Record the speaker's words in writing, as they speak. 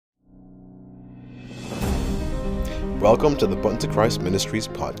Welcome to the Button to Christ Ministries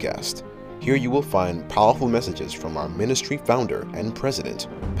podcast. Here you will find powerful messages from our ministry founder and president,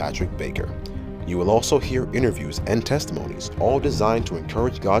 Patrick Baker. You will also hear interviews and testimonies, all designed to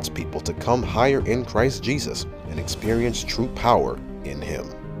encourage God's people to come higher in Christ Jesus and experience true power in Him.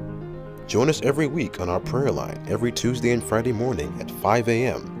 Join us every week on our prayer line every Tuesday and Friday morning at 5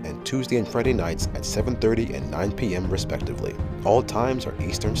 a.m. and Tuesday and Friday nights at 7:30 and 9 p.m. respectively. All times are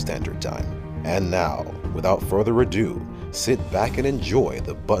Eastern Standard Time. And now, without further ado, sit back and enjoy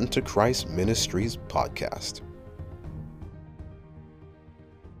the Button to Christ Ministries podcast.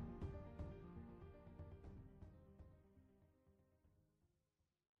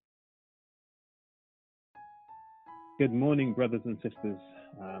 Good morning, brothers and sisters.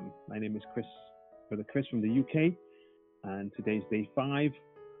 My name is Brother Chris from the UK, and today's day 5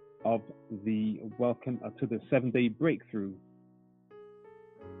 of the welcome to the 7-day breakthrough.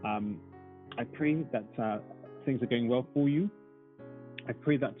 I pray that things are going well for you. I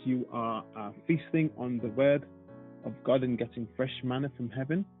pray that you are feasting on the word of God and getting fresh manna from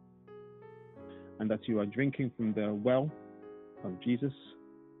heaven, and that you are drinking from the well of Jesus,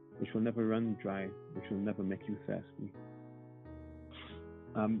 which will never run dry, which will never make you thirsty.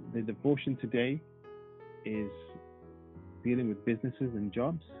 The devotion today is dealing with businesses and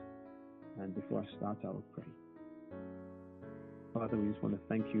jobs. And before I start, I will pray. Father, we just want to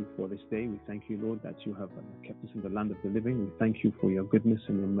thank you for this day. We thank you, Lord, that you have kept us in the land of the living. We thank you for your goodness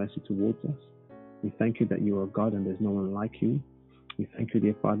and your mercy towards us. We thank you that you are God and there's no one like you. We thank you,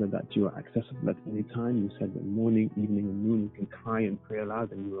 dear Father, that you are accessible at any time. You said that morning, evening, and noon we can cry and pray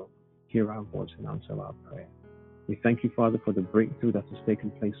aloud, and you will hear our voice and answer our prayer. We thank you, Father, for the breakthrough that has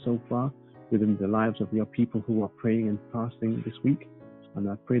taken place so far within the lives of your people who are praying and fasting this week. And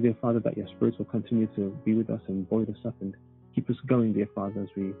I pray, dear Father, that your Spirit will continue to be with us and buoy us up and keep us going, dear Father, as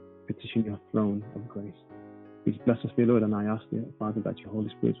we petition your throne of grace. Please bless us, dear Lord, and I ask, dear Father, that your Holy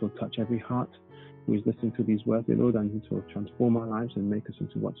Spirit will touch every heart who is listening to these words, dear Lord, and it will transform our lives and make us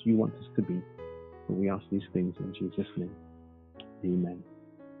into what you want us to be. And we ask these things in Jesus' name. Amen.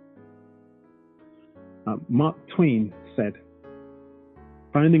 Mark Twain said,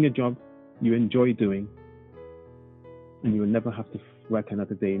 "Finding a job you enjoy doing, and you will never have to work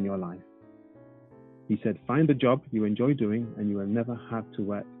another day in your life." He said, find a job you enjoy doing, and you will never have to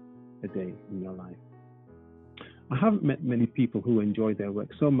work a day in your life. I haven't met many people who enjoy their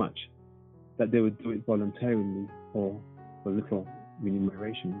work so much that they would do it voluntarily or for little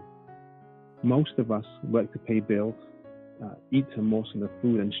remuneration. Most of us work to pay bills, eat a morsel of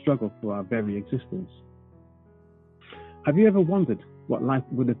food, and struggle for our very existence. Have you ever wondered what life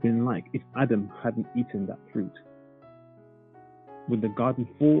would have been like if Adam hadn't eaten that fruit? Would the garden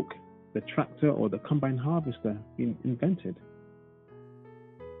fork, the tractor, or the combine harvester been invented?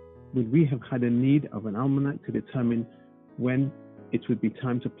 Would we have had a need of an almanac to determine when it would be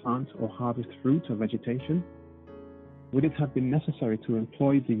time to plant or harvest fruit or vegetation? Would it have been necessary to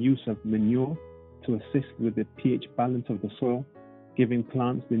employ the use of manure to assist with the pH balance of the soil, giving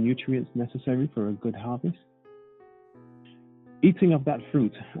plants the nutrients necessary for a good harvest? Eating of that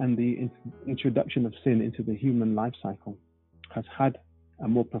fruit and the introduction of sin into the human life cycle has had a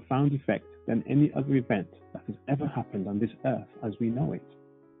more profound effect than any other event that has ever happened on this earth as we know it.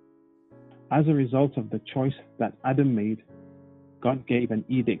 As a result of the choice that Adam made, God gave an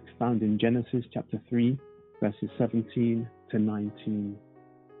edict found in Genesis chapter 3, verses 17 to 19.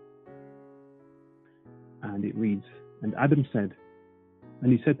 And it reads, And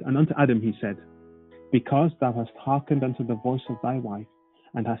unto Adam he said, Because thou hast hearkened unto the voice of thy wife,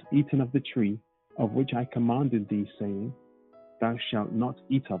 and hast eaten of the tree of which I commanded thee, saying, Thou shalt not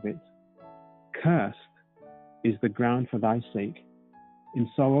eat of it. Cursed is the ground for thy sake. In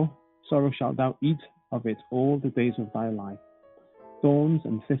sorrow shalt thou eat of it all the days of thy life. Thorns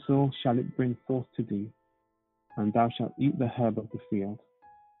and thistles shall it bring forth to thee, and thou shalt eat the herb of the field.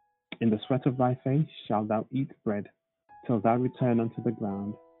 In the sweat of thy face shalt thou eat bread, till thou return unto the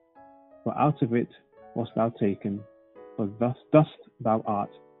ground. For out of it wast thou taken, for thus dust thou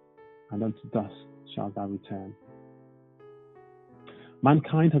art, and unto dust shalt thou return.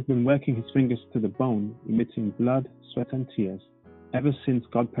 Mankind has been working his fingers to the bone, emitting blood, sweat, and tears, ever since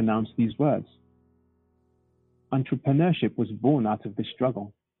God pronounced these words. Entrepreneurship was born out of this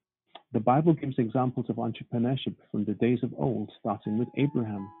struggle. The Bible gives examples of entrepreneurship from the days of old, starting with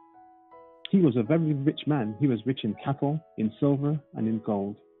Abraham. He was a very rich man. He was rich in cattle, in silver, and in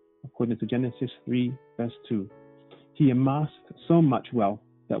gold, according to Genesis 3, verse 2. He amassed so much wealth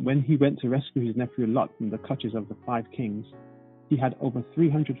that when he went to rescue his nephew Lot from the clutches of the 5 kings, he had over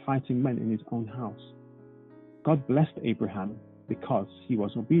 300 fighting men in his own house. God blessed Abraham because he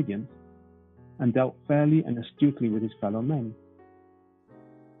was obedient. and dealt fairly and astutely with his fellow men.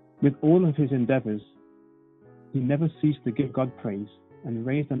 With all of his endeavors, he never ceased to give God praise and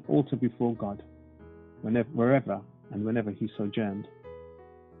raised an altar before God, wherever and whenever he sojourned.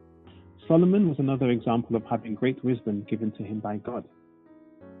 Solomon was another example of having great wisdom given to him by God.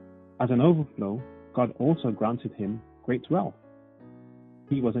 As an overflow, God also granted him great wealth.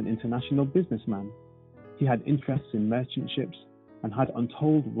 He was an international businessman. He had interests in merchant ships and had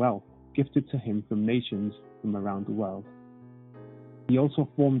untold wealth gifted to him from nations from around the world. He also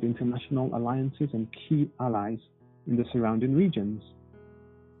formed international alliances and key allies in the surrounding regions.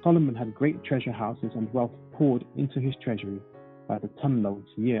 Solomon had great treasure houses and wealth poured into his treasury by the tonloads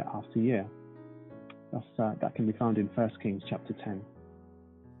year after year. That can be found in 1 Kings chapter 10.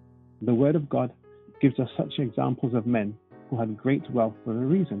 The Word of God gives us such examples of men who had great wealth for a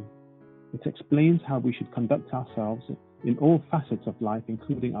reason. It explains how we should conduct ourselves in all facets of life,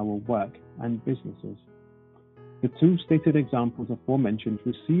 including our work and businesses. The two stated examples aforementioned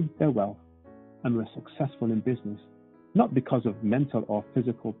received their wealth and were successful in business, not because of mental or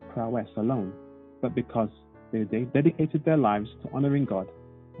physical prowess alone, but because they dedicated their lives to honoring God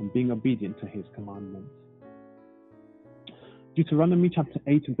and being obedient to his commandments. Deuteronomy chapter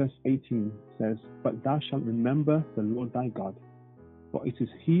 8 and verse 18 says, "But thou shalt remember the Lord thy God, for it is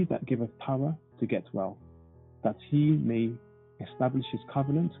he that giveth power to get wealth, that he may establish his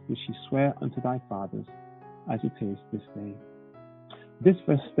covenant which he sware unto thy fathers, as it is this day." This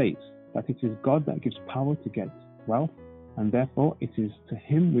verse states that it is God that gives power to get wealth, and therefore it is to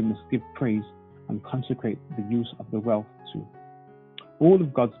him we must give praise and consecrate the use of the wealth to. All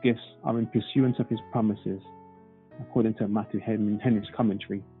of God's gifts are in pursuance of his promises, according to Matthew Henry's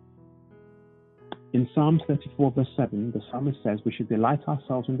commentary. In Psalms 34 verse 7, the psalmist says we should delight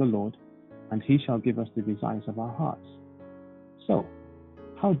ourselves in the Lord, and he shall give us the desires of our hearts. So,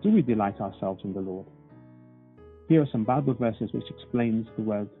 how do we delight ourselves in the Lord? Here are some Bible verses which explains the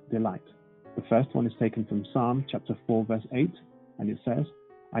word delight. The first one is taken from Psalm chapter 4 verse 8, and it says,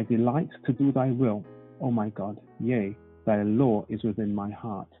 "I delight to do thy will, O my God, yea, thy law is within my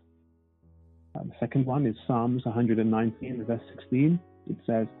heart." The second one is Psalms 119 verse 16. It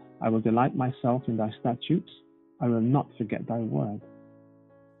says, "I will delight myself in thy statutes, I will not forget thy word."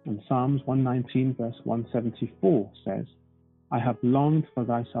 And Psalms 119 verse 174 says, "I have longed for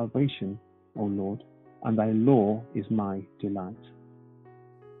thy salvation, O Lord, and thy law is my delight."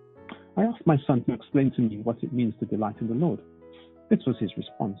 I asked my son to explain to me what it means to delight in the Lord. This was his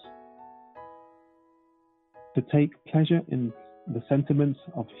response: to take pleasure in the sentiments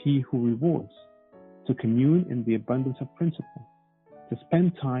of he who rewards, to commune in the abundance of principle, to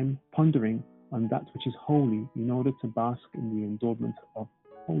spend time pondering on that which is holy in order to bask in the endowment of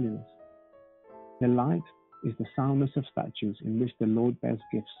holiness. Delight is the soundness of statutes in which the Lord bears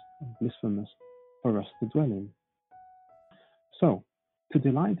gifts of blissfulness for us to dwell in. So, to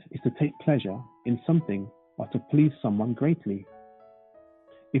delight is to take pleasure in something or to please someone greatly.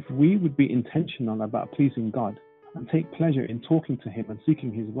 If we would be intentional about pleasing God and take pleasure in talking to him and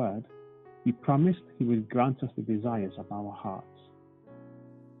seeking his word, he promised he would grant us the desires of our hearts.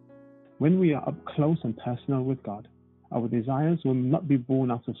 When we are up close and personal with God, our desires will not be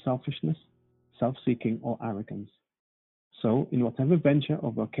born out of selfishness, self-seeking, or arrogance. So, in whatever venture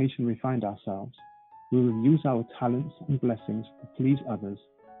or vocation we find ourselves, we will use our talents and blessings to please others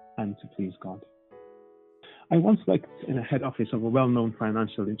and to please God. I once worked in a head office of a well-known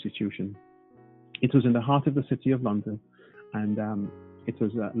financial institution. It was in the heart of the city of London, and it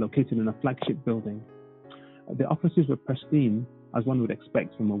was located in a flagship building. The offices were pristine, as one would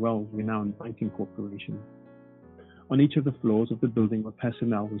expect from a well-renowned banking corporation. On each of the floors of the building were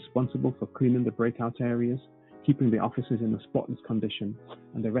personnel responsible for cleaning the breakout areas, keeping the offices in a spotless condition,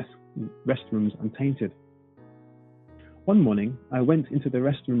 and the restrooms untainted. One morning, I went into the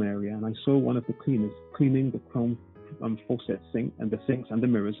restroom area and I saw one of the cleaners cleaning the chrome faucet sink and the sinks and the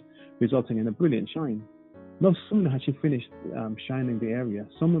mirrors, resulting in a brilliant shine. No sooner had she finished shining the area,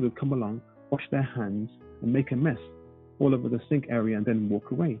 someone would come along, wash their hands, and make a mess all over the sink area and then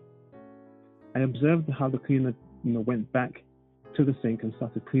walk away. I observed how the cleaner went back to the sink and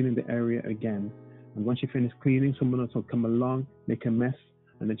started cleaning the area again. And when she finished cleaning, someone else would come along, make a mess,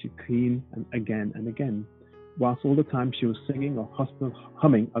 and then she'd clean and again, whilst all the time she was singing or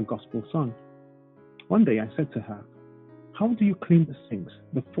humming a gospel song. One day I said to her, "How do you clean the sinks,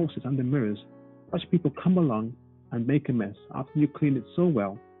 the faucets, and the mirrors? Such people come along and make a mess after you clean it so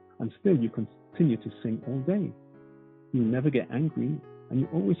well, and still you continue to sing all day. You never get angry, and you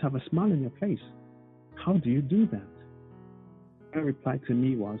always have a smile on your face. How do you do that?" Her reply to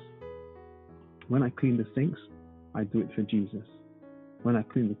me was, "When I clean the sinks, I do it for Jesus. When I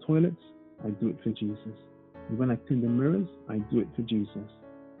clean the toilets, I do it for Jesus. And when I clean the mirrors, I do it for Jesus.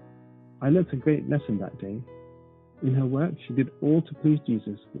 I learned a great lesson that day. In her work, she did all to please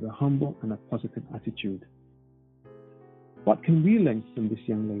Jesus with a humble and a positive attitude. What can we learn from this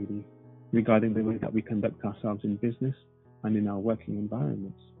young lady regarding the way that we conduct ourselves in business and in our working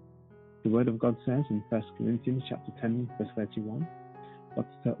environments? The Word of God says in 1 Corinthians chapter 10, verse 31,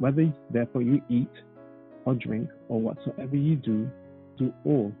 whether therefore you eat or drink or whatsoever you do, do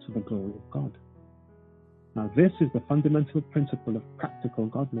all to the glory of God. Now this is the fundamental principle of practical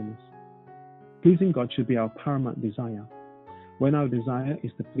godliness. Pleasing God should be our paramount desire. When our desire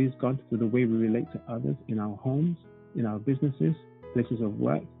is to please God through the way we relate to others in our homes, in our businesses, places of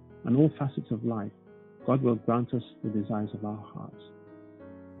work, and all facets of life, God will grant us the desires of our hearts.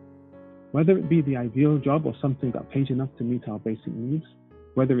 Whether it be the ideal job or something that pays enough to meet our basic needs,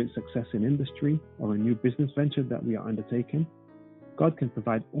 whether it's success in industry or a new business venture that we are undertaking, God can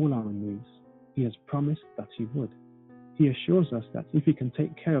provide all our needs. He has promised that He would. He assures us that if He can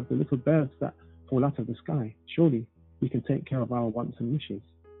take care of the little birds that fall out of the sky, surely He can take care of our wants and wishes.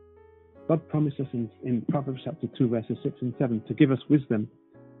 God promises in Proverbs chapter 2, verses 6 and 7 to give us wisdom,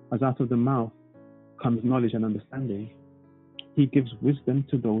 as out of the mouth comes knowledge and understanding. He gives wisdom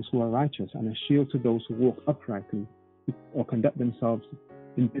to those who are righteous and a shield to those who walk uprightly or conduct themselves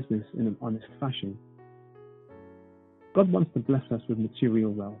in business in an honest fashion. God wants to bless us with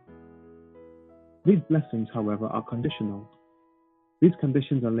material wealth. These blessings, however, are conditional. These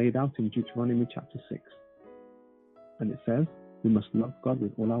conditions are laid out in Deuteronomy chapter 6. And it says, we must love God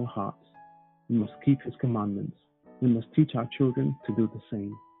with all our hearts. We must keep His commandments. We must teach our children to do the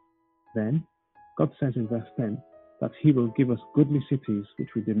same. Then, God says in verse 10 that He will give us goodly cities which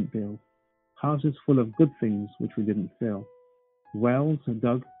we didn't build, houses full of good things which we didn't fill, wells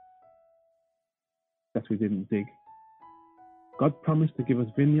dug that we didn't dig. God promised to give us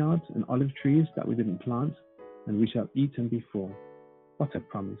vineyards and olive trees that we didn't plant, and we shall eat and be full. What a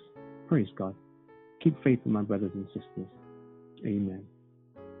promise. Praise God. Keep faith, my brothers and sisters. Amen.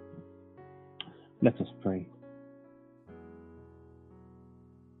 Let us pray.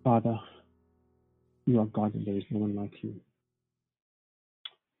 Father, You are God and there is no one like You.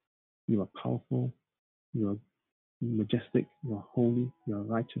 You are powerful, You are majestic, You are holy, You are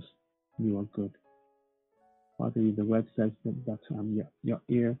righteous, You are good. Father, the word says that your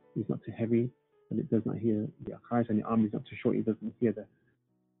ear is not too heavy, and it does not hear your cries, and your arm is not too short, it doesn't hear the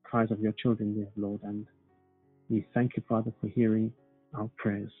cries of your children, dear Lord. And we thank You, Father, for hearing our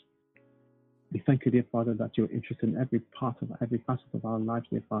prayers. We thank You, dear Father, that You're interested in every facet of our lives,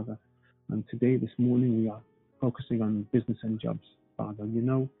 dear Father. And today, this morning, we are focusing on business and jobs, Father. You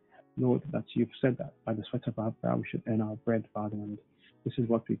know, Lord, that You've said that by the sweat of our brow we should earn our bread, Father. And this is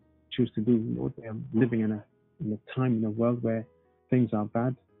what we choose to do, Lord. We are living in a time, in a world where things are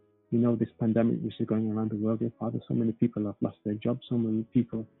bad. You know, this pandemic which is going around the world, dear Father, so many people have lost their jobs. So many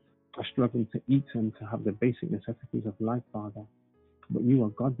people are struggling to eat and to have the basic necessities of life, Father. But You are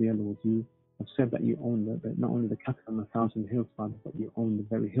God, dear Lord. You have said that You own not only the cattle on 1,000 hills, Father, but You own the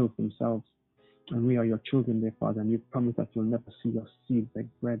very hills themselves. And we are Your children, dear Father, and You've promised that You'll never see us seed beg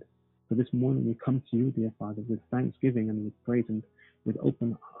bread. So this morning we come to You, dear Father, with thanksgiving and with praise and with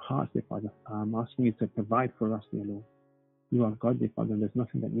open hearts, dear Father. I'm asking You to provide for us, dear Lord. You are God, dear Father, and there's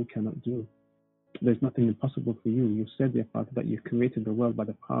nothing that You cannot do. There's nothing impossible for You. You said, dear Father, that You created the world by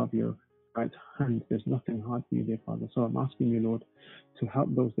the power of Your right hand. There's nothing hard for You, dear Father. So I'm asking You, Lord, to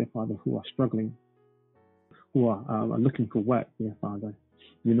help those, dear Father, who are struggling, who are looking for work, dear Father.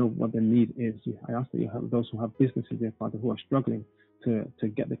 You know what the need is. I ask that You help those who have businesses, dear Father, who are struggling to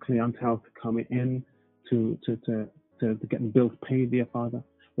get the clientele to come in, to get bills paid, dear Father.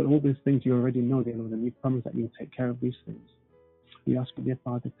 But all these things You already know, dear Lord, and You promise that You'll take care of these things. We ask You, dear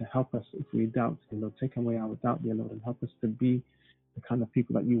Father, to help us if we doubt, dear Lord. Take away our doubt, dear Lord, and help us to be the kind of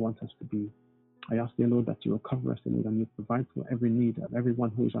people that You want us to be. I ask, dear Lord, that You will cover us, dear Lord, and You provide for every need of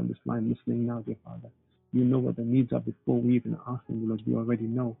everyone who is on this line listening now, dear Father. You know what the needs are before we even ask them, dear Lord. You already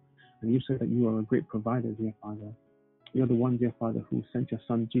know. And You said that You are a great provider, dear Father. You're the one, dear Father, who sent Your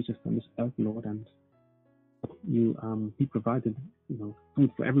Son Jesus on this earth, Lord, and He provided, food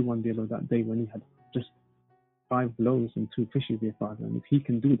for everyone, dear Lord, that day when He had just 5 loaves and 2 fishes, dear Father. And if He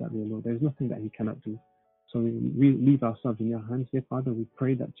can do that, dear Lord, there's nothing that He cannot do. So we leave ourselves in Your hands, dear Father. We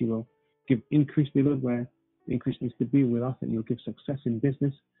pray that You will give increase, dear Lord, where increase needs to be. We'll ask that You'll give success in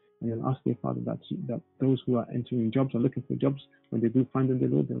business. And You'll ask, dear Father, that those who are entering jobs or looking for jobs, when they do find them, dear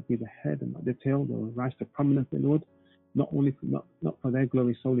Lord, they'll be the head and not the tail. They'll rise to prominence, dear Lord. Not only not for their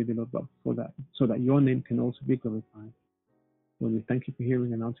glory solely, dear Lord, but so that Your name can also be glorified. Lord, we thank You for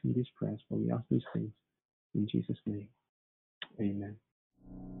hearing and answering these prayers, for we ask these things in Jesus' name. Amen.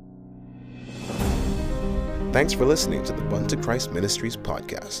 Thanks for listening to the Bun to Christ Ministries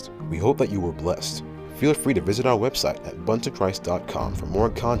podcast. We hope that you were blessed. Feel free to visit our website at buntochrist.com for more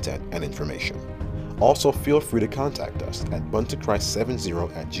content and information. Also, feel free to contact us at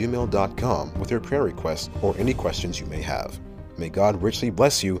buntochrist70@gmail.com with your prayer requests or any questions you may have. May God richly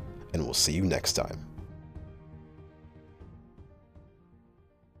bless you, and we'll see you next time.